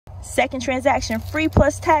Second transaction, free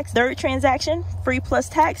plus tax. Third transaction, free plus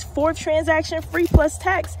tax. Fourth transaction, free plus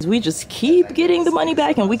tax. We just keep getting the money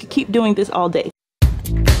back, and we could keep doing this all day.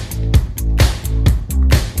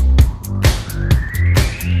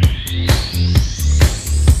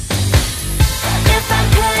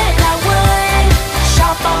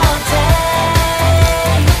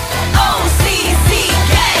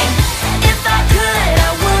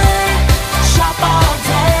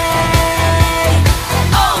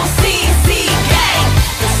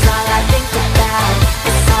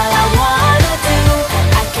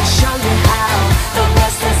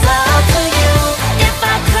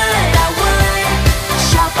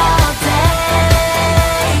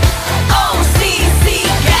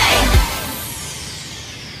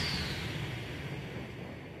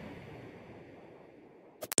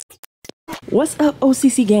 What's up,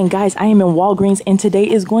 OCC gang? Guys, I am in Walgreens, and today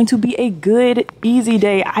is going to be a good, easy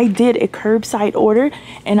day. I did a curbside order,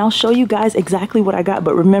 and I'll show you guys exactly what I got.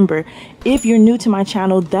 But remember, if you're new to my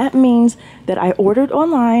channel, that means that I ordered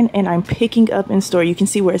online and I'm picking up in store. You can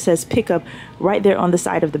see where it says pick up right there on the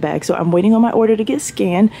side of the bag. So I'm waiting on my order to get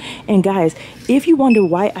scanned. And guys, if you wonder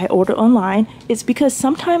why I order online, it's because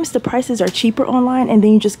sometimes the prices are cheaper online and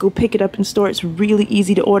then you just go pick it up in store. It's really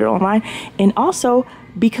easy to order online. And also,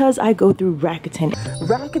 because I go through Rakuten.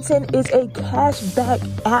 Rakuten is a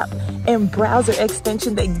cashback app and browser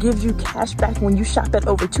extension that gives you cashback when you shop at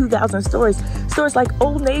over 2,000 stores. Stores like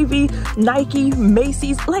Old Navy, Nike,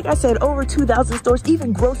 Macy's, like I said, over 2,000 stores,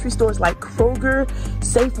 even grocery stores like Kroger,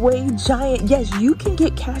 Safeway, Giant. Yes, you can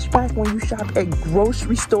get cashback when you shop at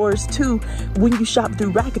grocery stores too, when you shop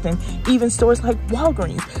through Rakuten, even stores like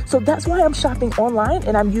Walgreens. So that's why I'm shopping online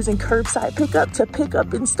and I'm using curbside pickup to pick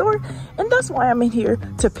up in store. And that's why I'm in here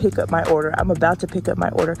to pick up my order. I'm about to pick up my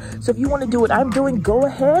order. So if you want to do what I'm doing, go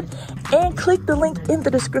ahead and click the link in the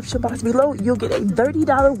description box below. You'll get a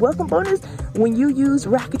 $30 welcome bonus when you use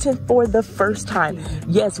Rakuten for the first time.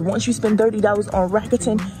 Yes, once you spend $30 on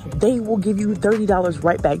Rakuten, they will give you $30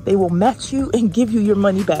 right back. They will match you and give you your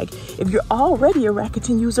money back. If you're already a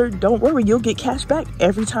Rakuten user, don't worry, you'll get cash back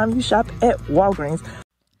every time you shop at Walgreens.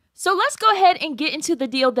 So let's go ahead and get into the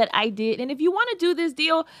deal that I did. And if you want to do this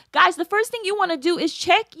deal, guys, the first thing you want to do is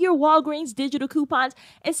check your Walgreens digital coupons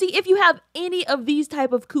and see if you have any of these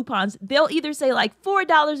type of coupons. They'll either say like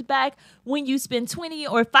 $4 back when you spend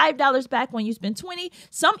 $20 or $5 back when you spend $20.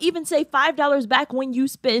 Some even say $5 back when you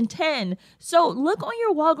spend $10. So look on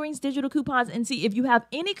your Walgreens digital coupons and see if you have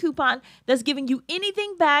any coupon that's giving you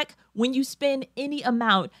anything back when you spend any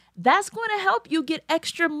amount. That's going to help you get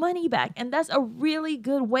extra money back. And that's a really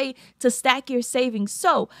good way to stack your savings.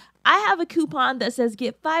 So I have a coupon that says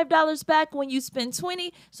get $5 back when you spend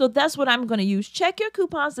 $20. So that's what I'm going to use. Check your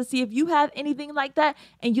coupons to see if you have anything like that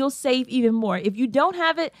and you'll save even more. If you don't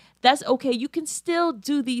have it, that's okay. You can still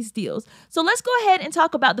do these deals. So let's go ahead and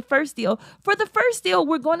talk about the first deal. For the first deal,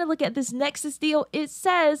 we're going to look at this Nexus deal. It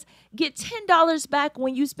says get $10 back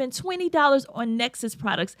when you spend $20 on Nexus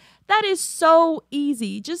products. That is so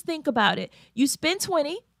easy. Just think about it. You spend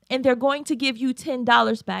 $20 and they're going to give you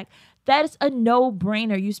 $10 back. That is a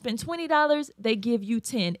no-brainer. You spend $20, they give you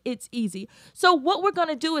 $10. It's easy. So what we're going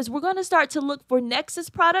to do is we're going to start to look for Nexus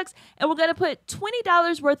products, and we're going to put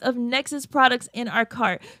 $20 worth of Nexus products in our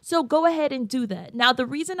cart. So go ahead and do that. Now, the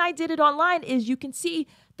reason I did it online is you can see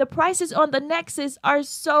the prices on the Nexus are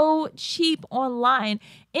so cheap online.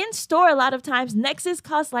 In store, a lot of times, Nexus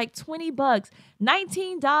costs like $20,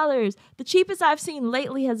 $19. The cheapest I've seen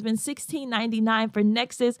lately has been $16.99 for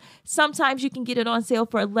Nexus. Sometimes you can get it on sale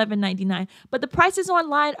for $11.99. But the prices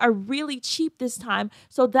online are really cheap this time.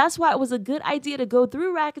 So that's why it was a good idea to go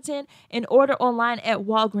through Rakuten and order online at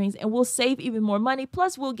Walgreens. And we'll save even more money.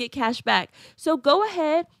 Plus, we'll get cash back. So go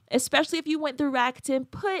ahead, especially if you went through Rakuten,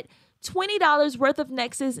 put $20 worth of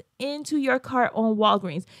Nexus into your cart on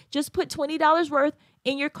Walgreens. Just put $20 worth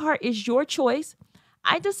in your cart. Is your choice.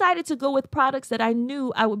 I decided to go with products that I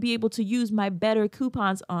knew I would be able to use my better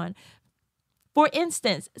coupons on. For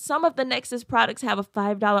instance, some of the Nexus products have a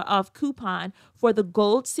 $5 off coupon. For the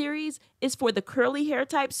Gold series, is for the curly hair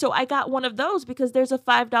type. So I got one of those because there's a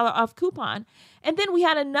 $5 off coupon. And then we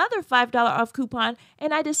had another $5 off coupon,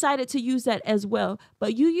 and I decided to use that as well.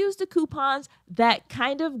 But you use the coupons that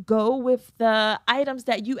kind of go with the items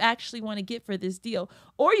that you actually want to get for this deal.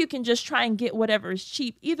 Or you can just try and get whatever is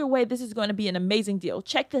cheap. Either way, this is going to be an amazing deal.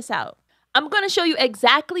 Check this out. I'm going to show you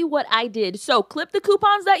exactly what I did. So clip the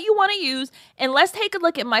coupons that you want to use, and let's take a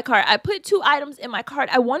look at my cart. I put 2 items in my cart.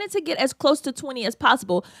 I wanted to get as close to 20 as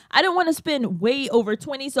possible. I didn't want to spend way over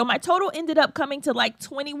 20, so my total ended up coming to like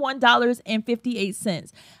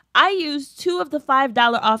 $21.58. I used 2 of the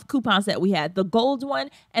 $5 off coupons that we had, the gold one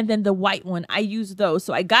and then the white one. I used those.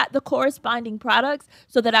 So I got the corresponding products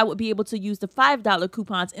so that I would be able to use the $5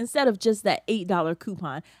 coupons instead of just that $8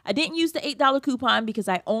 coupon. I didn't use the $8 coupon because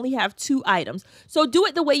I only have 2 items. So do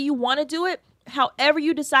it the way you want to do it. However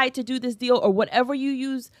you decide to do this deal or whatever you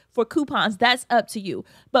use for coupons, that's up to you.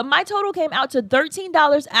 But my total came out to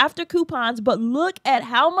 $13 after coupons, but look at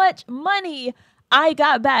how much money I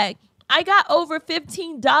got back. I got over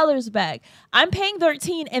 $15 back. I'm paying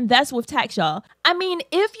 $13 and that's with tax, y'all. I mean,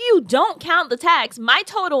 if you don't count the tax, my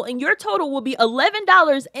total and your total will be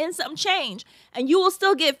 $11 and some change, and you will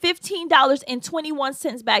still get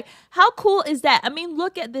 $15.21 back. How cool is that? I mean,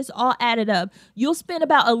 look at this all added up. You'll spend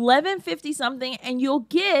about $11.50 something and you'll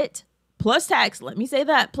get, plus tax, let me say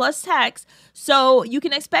that, plus tax. So you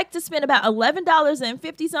can expect to spend about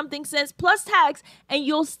 $11.50 something cents plus tax, and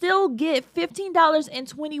you'll still get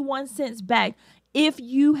 $15.21 back if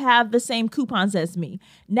you have the same coupons as me.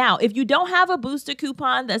 Now, if you don't have a booster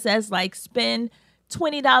coupon that says like spend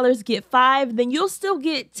 $20, get 5, then you'll still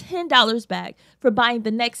get $10 back for buying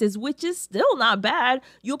the Nexus, which is still not bad.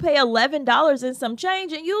 You'll pay $11 and some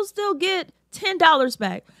change and you'll still get $10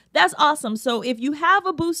 back. That's awesome. So if you have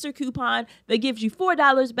a booster coupon that gives you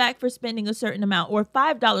 $4 back for spending a certain amount or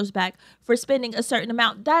 $5 back for spending a certain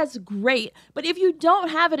amount, that's great. But if you don't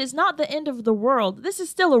have it, it's not the end of the world. This is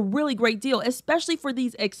still a really great deal, especially for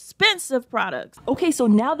these expensive products. Okay, so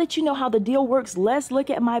now that you know how the deal works, let's look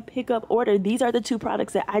at my pickup order. These are the 2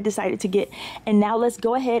 products that I decided to get. And now let's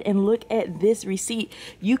go ahead and look at this receipt.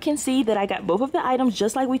 You can see that I got both of the items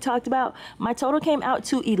just like we talked about. My total came out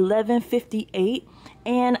to $11.58.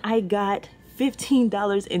 And I got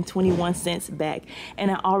 $15.21 back.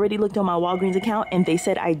 And I already looked on my Walgreens account and they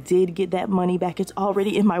said I did get that money back. It's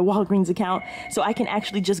already in my Walgreens account. So I can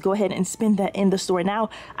actually just go ahead and spend that in the store.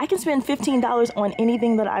 Now I can spend $15 on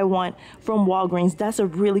anything that I want from Walgreens. That's a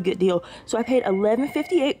really good deal. So I paid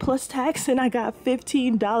 $11.58 plus tax and I got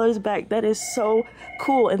 $15 back. That is so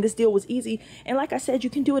cool. And this deal was easy. And like I said,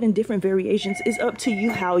 you can do it in different variations. It's up to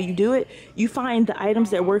you how you do it. You find the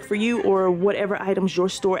items that work for you or whatever items your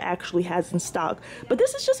store actually has in stock. But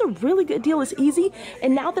this is just a really good deal. It's easy.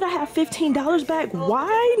 And now that I have $15 back,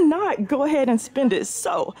 why not go ahead and spend it?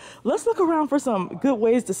 So let's look around for some good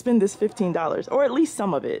ways to spend this $15, or at least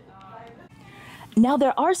some of it. Now,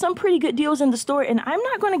 there are some pretty good deals in the store, and I'm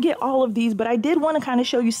not going to get all of these, but I did want to kind of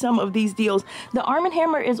show you some of these deals. The Arm &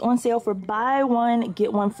 Hammer is on sale for buy one,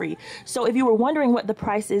 get one free. So if you were wondering what the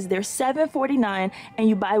price is, they're $7.49, and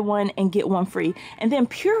you buy one and get one free. And then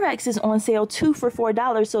Purex is on sale 2 for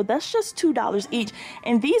 $4, so that's just $2 each.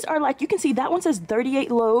 And these are like, you can see that one says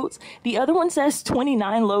 38 loads. The other one says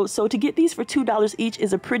 29 loads. So to get these for $2 each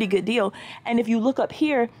is a pretty good deal. And if you look up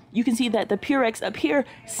here, you can see that the Purex up here,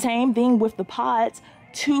 same thing with the pods,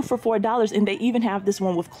 2 for $4, and they even have this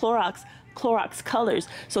one with Clorox colors.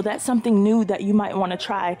 So that's something new that you might want to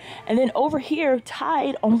try. And then over here,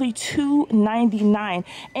 Tide, only $2.99.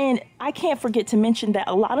 And I can't forget to mention that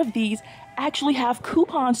a lot of these actually have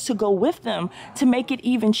coupons to go with them to make it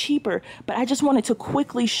even cheaper. But I just wanted to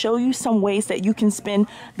quickly show you some ways that you can spend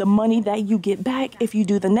the money that you get back if you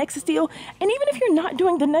do the Nexus deal. And even if you're not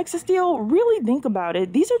doing the Nexus deal, really think about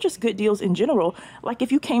it. These are just good deals in general. Like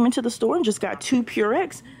if you came into the store and just got 2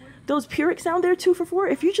 Purex, those Purex down there, 2 for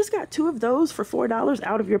 $4. If you just got 2 of those for $4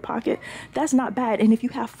 out of your pocket, that's not bad. And if you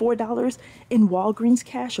have $4 in Walgreens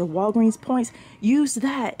cash or Walgreens points, use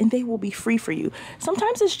that and they will be free for you.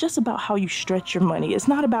 Sometimes it's just about how you stretch your money. It's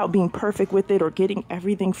not about being perfect with it or getting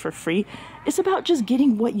everything for free. It's about just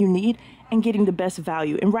getting what you need and getting the best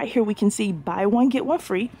value. And right here we can see buy one, get one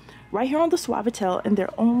free. Right here on the Suavitel, and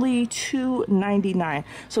they're only $2.99.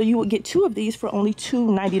 So you would get 2 of these for only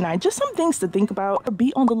 $2.99. Just some things to think about.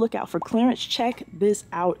 Be on the lookout for clearance. Check this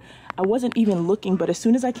out. I wasn't even looking, but as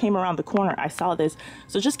soon as I came around the corner, I saw this.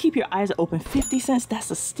 So just keep your eyes open. 50 cents, that's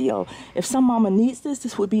a steal. If some mama needs this,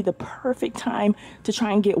 this would be the perfect time to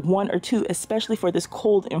try and get 1 or 2, especially for this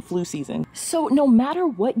cold and flu season. So no matter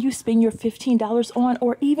what you spend your $15 on,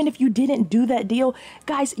 or even if you didn't do that deal,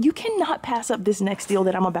 guys, you cannot pass up this next deal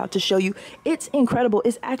that I'm about to show you. It's incredible.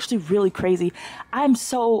 It's actually really crazy. I'm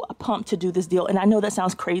so pumped to do this deal. And I know that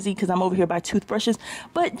sounds crazy because I'm over here by toothbrushes,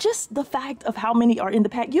 but just the fact of how many are in the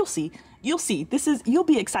pack, you'll see. You'll see. You'll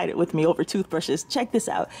be excited with me over toothbrushes. Check this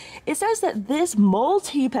out. It says that this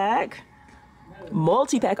multi-pack,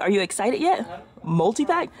 are you excited yet?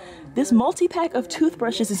 Multi-pack? This multi-pack of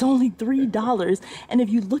toothbrushes is only $3. And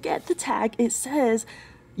if you look at the tag, it says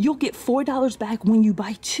you'll get $4 back when you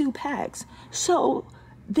buy 2 packs. So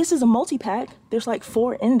this is a multi-pack. There's like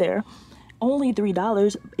 4 in there. only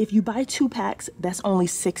 $3. If you buy 2 packs, that's only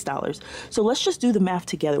 $6. So let's just do the math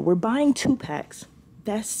together. We're buying 2 packs.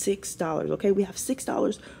 That's $6, okay? We have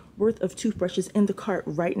 $6 worth of toothbrushes in the cart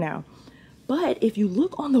right now. But if you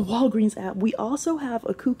look on the Walgreens app, we also have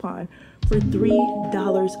a coupon for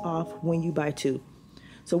 $3 off when you buy 2.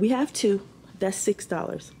 So we have 2, that's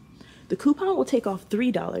 $6. The coupon will take off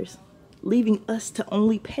 $3, leaving us to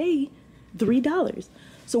only pay $3.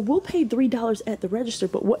 So we'll pay $3 at the register,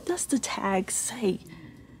 but what does the tag say?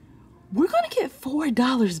 We're going to get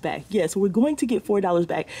 $4 back. Yes, we're going to get $4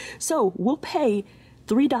 back. So we'll pay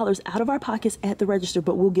 $3 out of our pockets at the register,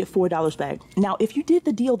 but we'll get $4 back. Now, if you did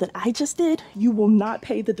the deal that I just did, you will not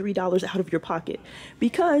pay the $3 out of your pocket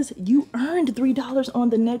because you earned $3 on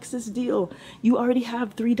the Nexus deal. You already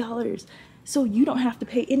have $3. So you don't have to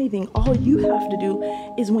pay anything. All you have to do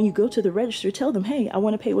is when you go to the register, tell them, hey, I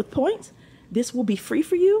want to pay with points. This will be free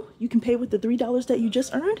for you. You can pay with the $3 that you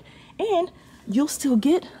just earned, and you'll still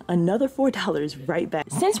get another $4 right back.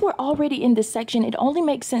 Since we're already in this section, it only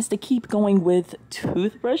makes sense to keep going with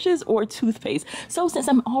toothbrushes or toothpaste. So since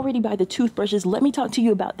I'm already by the toothbrushes, let me talk to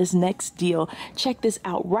you about this next deal. Check this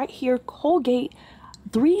out right here. Colgate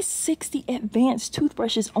 360 advanced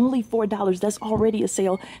toothbrushes, only $4. That's already a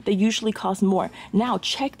sale. They usually cost more. Now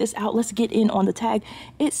check this out. Let's get in on the tag.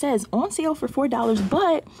 It says on sale for $4,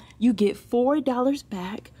 but you get $4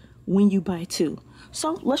 back when you buy 2.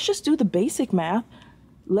 So let's just do the basic math.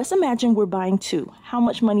 Let's imagine we're buying 2. How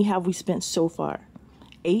much money have we spent so far?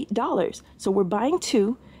 $8. So we're buying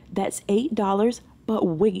 2. That's $8. But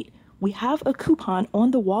wait, we have a coupon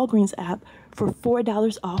on the Walgreens app for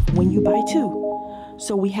 $4 off when you buy 2.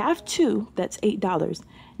 So we have 2. That's $8.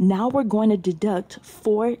 Now we're going to deduct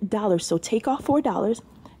 $4. So take off $4.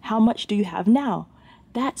 How much do you have now?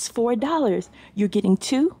 That's $4. You're getting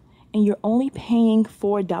 2. And you're only paying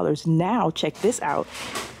 $4. Now, check this out.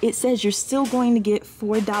 It says you're still going to get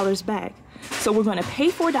 $4 back. So we're going to pay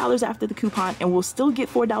 $4 after the coupon and we'll still get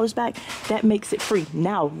 $4 back. That makes it free.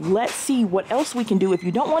 Now, let's see what else we can do. If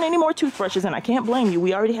you don't want any more toothbrushes, and I can't blame you,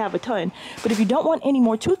 we already have a ton. But if you don't want any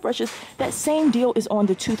more toothbrushes, that same deal is on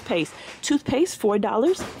the toothpaste. Toothpaste,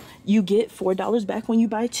 $4. You get $4 back when you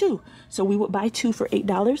buy 2. So we would buy 2 for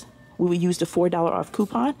 $8. We would use the $4 off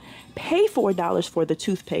coupon, pay $4 for the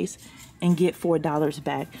toothpaste, and get $4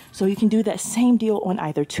 back. So you can do that same deal on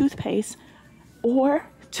either toothpaste or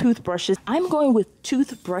toothbrushes. I'm going with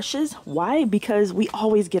toothbrushes. Why? Because we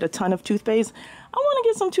always get a ton of toothpaste. I want to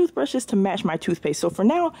get some toothbrushes to match my toothpaste. So for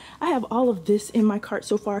now, I have all of this in my cart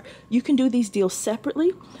so far. You can do these deals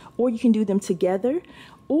separately, or you can do them together,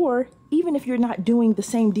 or even if you're not doing the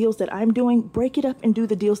same deals that I'm doing, break it up and do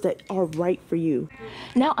the deals that are right for you.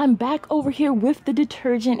 Now I'm back over here with the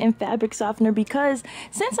detergent and fabric softener because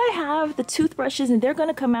since I have the toothbrushes and they're going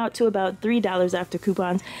to come out to about $3 after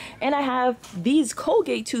coupons, and I have these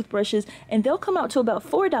Colgate toothbrushes and they'll come out to about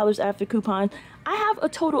 $4 after coupon, I have a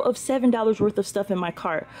total of $7 worth of stuff in my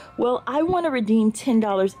cart. Well, I want to redeem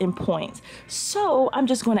 $10 in points. So I'm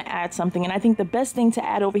just going to add something. And I think the best thing to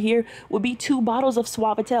add over here would be 2 bottles of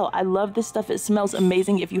Suavitel. I love this stuff. It smells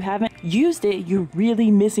amazing. If you haven't used it, you're really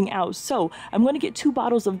missing out. So I'm going to get 2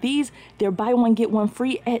 bottles of these. They're buy one, get one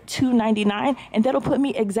free at $2.99. And that'll put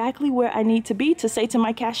me exactly where I need to be to say to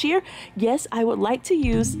my cashier, yes, I would like to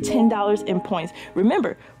use $10 in points.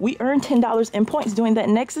 Remember, we earned $10 in points doing that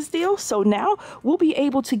Nexus deal. So now we'll be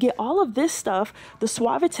able to get all of this stuff, the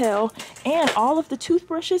Suavitel and all of the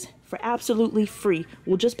toothbrushes, for absolutely free.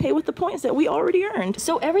 We'll just pay with the points that we already earned.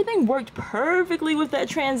 So everything worked perfectly with that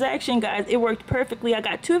transaction, guys. It worked perfectly. I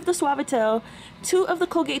got 2 of the Suavitel, 2 of the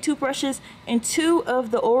Colgate toothbrushes, and 2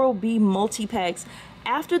 of the Oral-B multi-packs.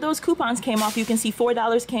 After those coupons came off, you can see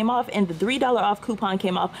 $4 came off and the $3 off coupon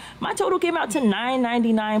came off. My total came out to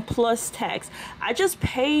 $9.99 plus tax. I just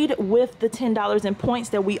paid with the $10 in points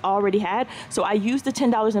that we already had. So I used the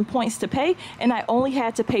 $10 in points to pay and I only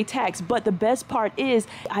had to pay tax. But the best part is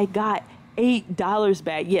I got $8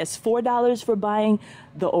 back. Yes, $4 for buying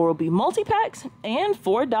the Oral-B multi-packs and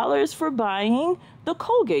 $4 for buying the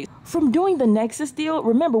Colgate. From doing the Nexus deal,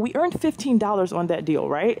 remember we earned $15 on that deal,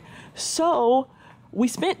 right? So we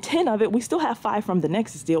spent 10 of it. We still have 5 from the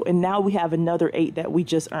Nexus deal. And now we have another 8 that we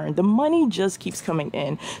just earned. The money just keeps coming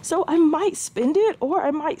in. So I might spend it or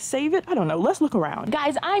I might save it. I don't know. Let's look around.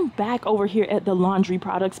 Guys, I'm back over here at the laundry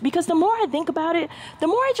products because the more I think about it, the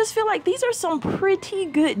more I just feel like these are some pretty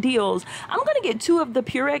good deals. I'm going to get 2 of the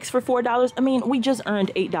Purex for $4. I mean, we just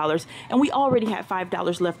earned $8 and we already had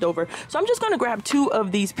 $5 left over. So I'm just going to grab 2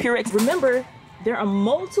 of these Purex. Remember, There are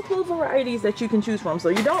multiple varieties that you can choose from, so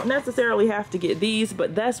you don't necessarily have to get these,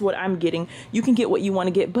 but that's what I'm getting. You can get what you want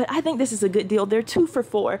to get, but I think this is a good deal. They're 2 for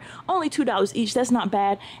 $4, only $2 each. That's not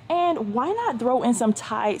bad. And why not throw in some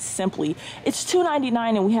Tide Simply? It's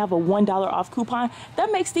 $2.99 and we have a $1 off coupon.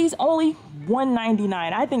 That makes these only $1.99.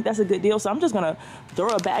 I think that's a good deal, so I'm just gonna throw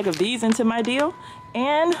a bag of these into my deal,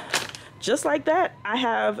 and just like that, I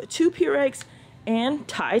have 2 Purex and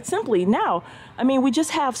Tide Simply. Now, I mean, we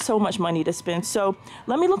just have so much money to spend, so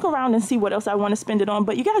let me look around and see what else I want to spend it on.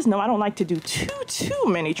 But you guys know I don't like to do too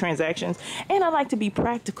many transactions, and I like to be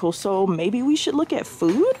practical, so maybe we should look at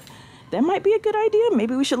food. That might be a good idea.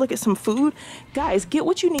 Maybe we should look at some food. Guys, get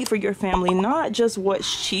what you need for your family, not just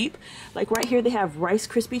what's cheap. Like right here, they have Rice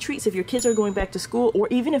Krispie treats if your kids are going back to school, or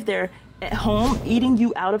even if they're at home eating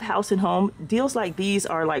you out of house and home. Deals like these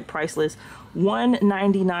are like priceless.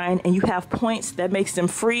 $1.99, and you have points that makes them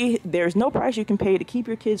free. There's no price you can pay to keep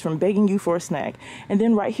your kids from begging you for a snack. And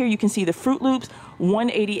then right here you can see the Fruit Loops,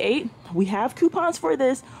 $1.88. We have coupons for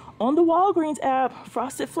this on the Walgreens app,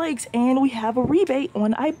 Frosted Flakes, and we have a rebate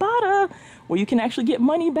on Ibotta where you can actually get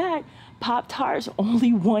money back. Pop-Tarts,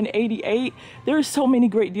 only $1.88. There are so many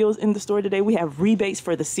great deals in the store today. We have rebates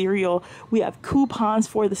for the cereal. We have coupons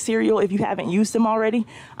for the cereal if you haven't used them already.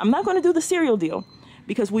 I'm not going to do the cereal deal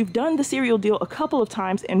because we've done the cereal deal a couple of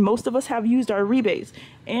times and most of us have used our rebates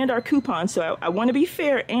and our coupons. So I want to be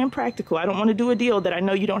fair and practical. I don't want to do a deal that I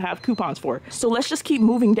know you don't have coupons for. So let's just keep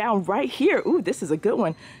moving down right here. Ooh, this is a good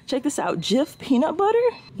one. Check this out. Jif peanut butter.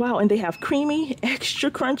 Wow, and they have creamy,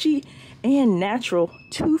 extra crunchy, and natural.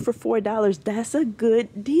 2 for $4. That's a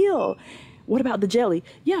good deal. What about the jelly?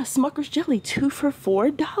 Yeah, Smucker's jelly, 2 for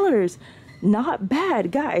 $4. Not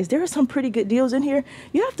bad, guys. There are some pretty good deals in here.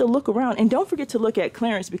 You have to look around, and don't forget to look at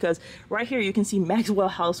clearance, because right here you can see Maxwell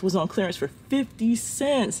House was on clearance for 50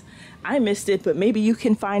 cents. I missed it, but maybe you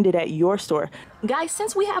can find it at your store. Guys,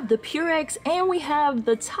 since we have the Purex and we have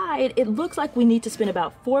the Tide, it looks like we need to spend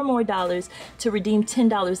about $4 more to redeem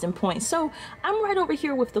 $10 in points. So I'm right over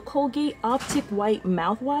here with the Colgate Optic White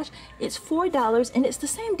mouthwash. It's $4 and it's the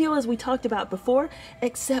same deal as we talked about before,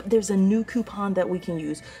 except there's a new coupon that we can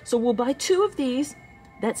use. So we'll buy 2 of these.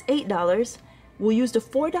 That's $8. We'll use the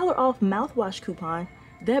 $4 off mouthwash coupon.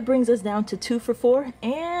 That brings us down to 2 for $4,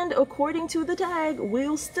 and according to the tag,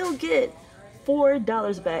 we'll still get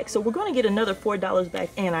 $4 back. So we're going to get another $4 back,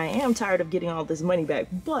 and I am tired of getting all this money back,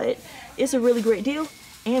 but it's a really great deal,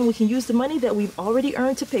 and we can use the money that we've already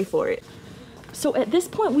earned to pay for it. So at this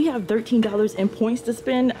point, we have $13 in points to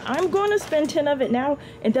spend. I'm going to spend 10 of it now,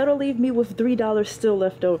 and that'll leave me with $3 still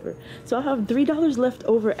left over. So I'll have $3 left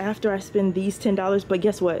over after I spend these $10, but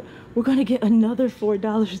guess what? We're going to get another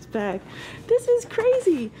 $4 back. This is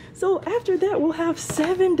crazy. So after that, we'll have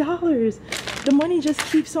 $7. The money just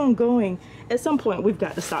keeps on going. At some point, we've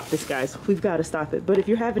got to stop this, guys. We've got to stop it. But if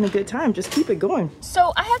you're having a good time, just keep it going.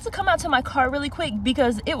 So I had to come out to my car really quick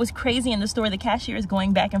because it was crazy in the store. The cashier is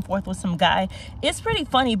going back and forth with some guy. It's pretty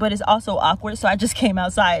funny, but it's also awkward. So I just came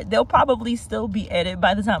outside. They'll probably still be edited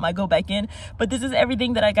by the time I go back in. But this is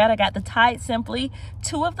everything that I got. I got the Tide Simply,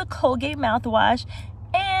 2 of the Colgate mouthwash,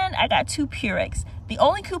 and I got 2 Purex. The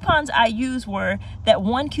only coupons I used were that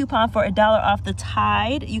 1 coupon for $1 off the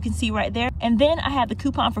Tide, you can see right there. And then I had the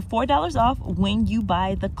coupon for $4 off when you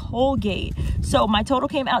buy the Colgate. So my total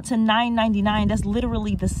came out to $9.99. That's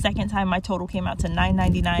literally the second time my total came out to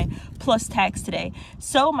 $9.99 plus tax today.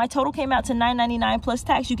 So my total came out to $9.99 plus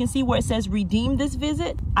tax. You can see where it says redeem this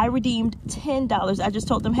visit. I redeemed $10. I just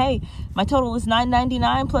told them, hey, my total is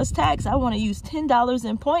 $9.99 plus tax. I want to use $10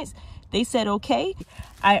 in points. They said, okay.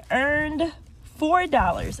 I earned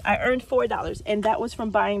 $4. I earned $4, and that was from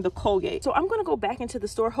buying the Colgate. So I'm going to go back into the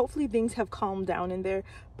store. Hopefully things have calmed down in there,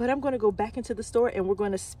 but I'm going to go back into the store and we're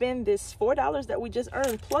going to spend this $4 that we just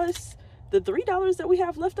earned plus the $3 that we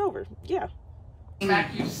have left over. Yeah.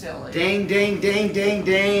 Back, you silly. Ding, ding, ding, ding,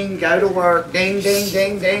 ding. Go to work. Ding, ding,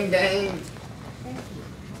 ding, ding, ding.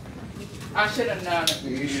 I should have known it.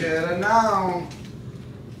 You should have known.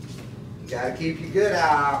 Gotta keep your good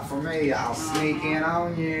eye out for me. I'll sneak in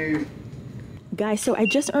on you. Guys, so I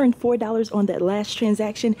just earned $4 on that last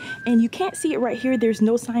transaction, and you can't see it right here. There's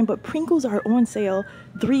no sign, but Pringles are on sale,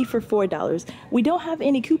 3 for $4. We don't have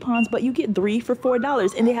any coupons, but you get 3 for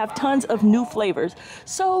 $4, and they have tons of new flavors.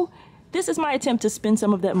 So this is my attempt to spend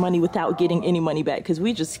some of that money without getting any money back, because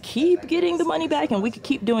we just keep getting the money back, and we could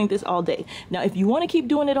keep doing this all day. Now, if you want to keep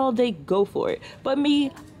doing it all day, go for it. But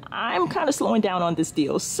me, I'm kind of slowing down on this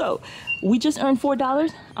deal. So we just earned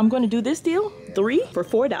 $4. I'm going to do this deal, 3 for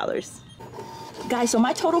 $4. Guys, so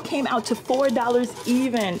my total came out to $4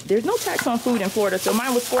 even. There's no tax on food in Florida, so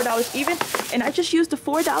mine was $4 even. And I just used the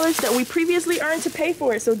 $4 that we previously earned to pay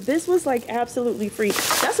for it. So this was like absolutely free.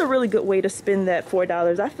 That's a really good way to spend that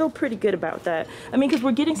 $4. I feel pretty good about that. I mean, because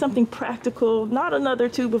we're getting something practical, not another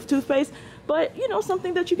tube of toothpaste, but you know,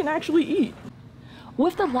 something that you can actually eat.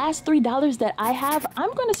 With the last $3 that I have,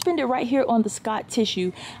 I'm going to spend it right here on the Scott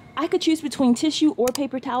tissue. I could choose between tissue or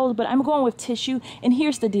paper towels, but I'm going with tissue. And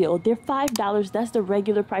here's the deal. They're $5. That's the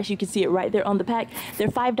regular price. You can see it right there on the pack. They're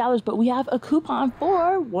 $5, but we have a coupon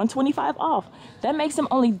for $125 off. That makes them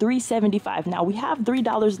only $3.75. Now we have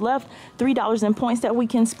 $3 left, $3 in points that we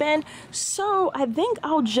can spend. So I think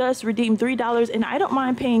I'll just redeem $3, and I don't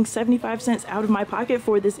mind paying 75 cents out of my pocket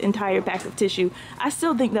for this entire pack of tissue. I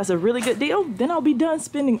still think that's a really good deal. Then I'll be done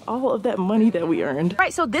spending all of that money that we earned. All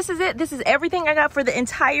right, so this is it. This is everything I got for the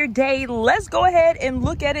entire day. Let's go ahead and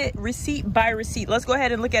look at it receipt by receipt. Let's go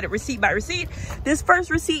ahead and look at it receipt by receipt. This first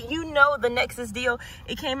receipt, you know, the Nexus deal,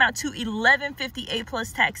 it came out to $11.58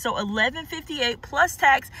 plus tax. So $11.58 plus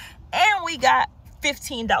tax, and we got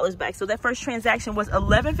 $15 back. So that first transaction was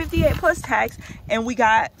 $11.58 plus tax, and we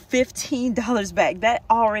got $15 back. That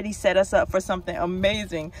already set us up for something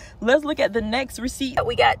amazing. Let's look at the next receipt.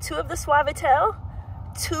 We got 2 of the Suavitel,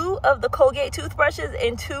 2 of the Colgate toothbrushes,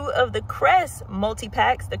 and 2 of the Crest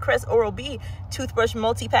multi-packs, the Crest Oral-B toothbrush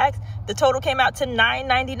multi-packs. The total came out to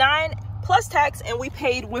 $9.99 plus tax, and we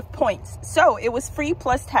paid with points. So it was free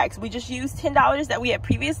plus tax. We just used $10 that we had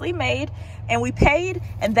previously made, and we paid,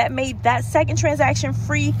 and that made that second transaction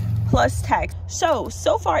free plus tax. So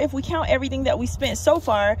far, if we count everything that we spent so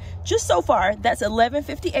far, just so far, that's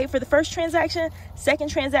 $11.58 for the first transaction, second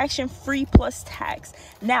transaction free plus tax.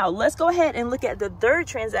 Now let's go ahead and look at the third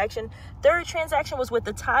transaction. Third transaction was with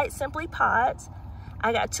the Tide Simply Pods.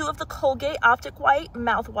 I got 2 of the Colgate Optic White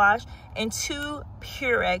mouthwash and 2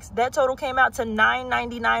 Purex. That total came out to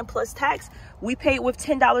 $9.99 plus tax. We paid with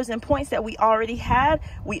 $10 in points that we already had.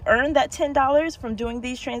 We earned that $10 from doing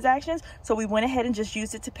these transactions, so we went ahead and just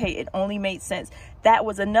used it to pay. It only made sense. That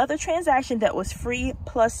was another transaction that was free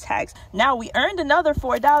plus tax. Now we earned another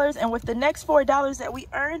 $4, and with the next $4 that we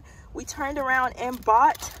earned, we turned around and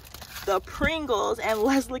bought the Pringles. And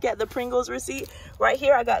let's look at the Pringles receipt. Right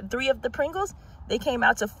here, I got 3 of the Pringles. They came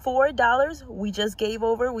out to $4. We just gave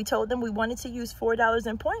over. We told them we wanted to use $4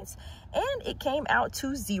 in points, and it came out to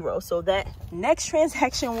 $0. So that next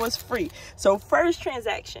transaction was free. So first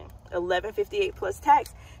transaction, $11.58 plus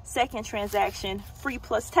tax. Second transaction, free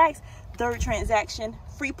plus tax. Third transaction,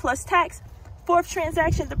 free plus tax. Fourth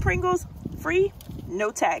transaction, the Pringles, free,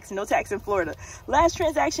 no tax in Florida. Last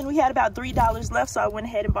transaction, we had about $3 left, so I went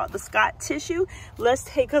ahead and bought the Scott tissue. Let's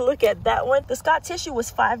take a look at that one. The Scott tissue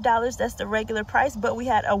was $5. That's the regular price, but we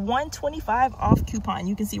had a $125 off coupon.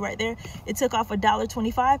 You can see right there, it took off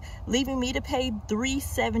 $1.25, leaving me to pay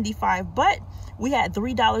 $3.75, but we had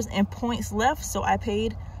 $3 in points left, so I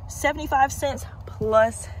paid 75 cents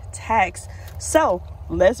plus tax. So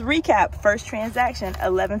let's recap. First transaction,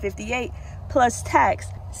 $11.58 plus tax.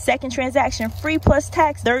 Second transaction, free plus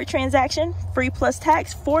tax. Third transaction, free plus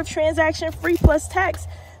tax. Fourth transaction, free plus tax.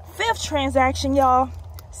 Fifth transaction, y'all,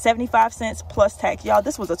 75 cents plus tax. Y'all,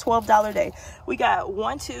 this was a $12 day. We got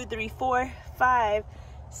 1, 2, 3, 4, 5,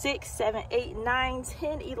 6, 7, 8, 9,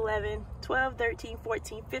 10, 11, 12, 13,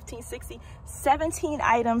 14, 15, 16, 17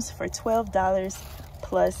 items for $12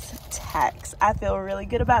 plus tax. I feel really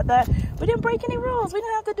good about that. We didn't break any rules. We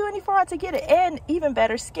didn't have to do any fraud to get it. And even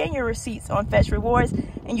better, scan your receipts on Fetch Rewards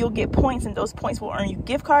and you'll get points, and those points will earn you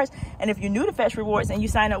gift cards. And if you're new to Fetch Rewards and you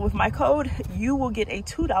sign up with my code, you will get a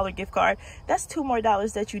 $2 gift card. That's $2 more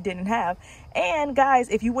that you didn't have. And guys,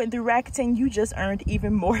 if you went through Rakuten, you just earned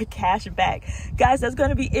even more cash back. Guys, that's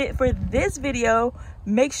going to be it for this video.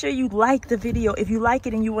 Make sure you like the video. If you like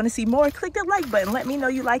it and you want to see more, click the like button. Let me know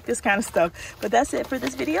you like this kind of stuff. But that's it for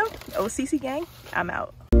this video. OCC gang, I'm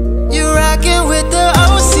out. You're rocking with the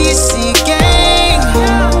OCC gang.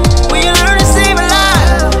 When you learn to save a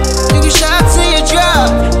lot, you can shop till you drop.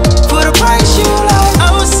 For the price you like.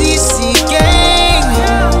 OCC gang.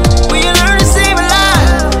 When you learn to save a lot,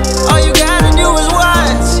 all you gotta do is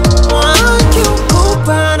watch. One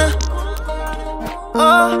coupon.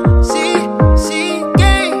 OCC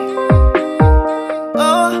gang.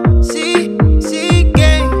 OCC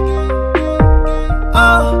gang.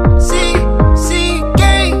 Oh.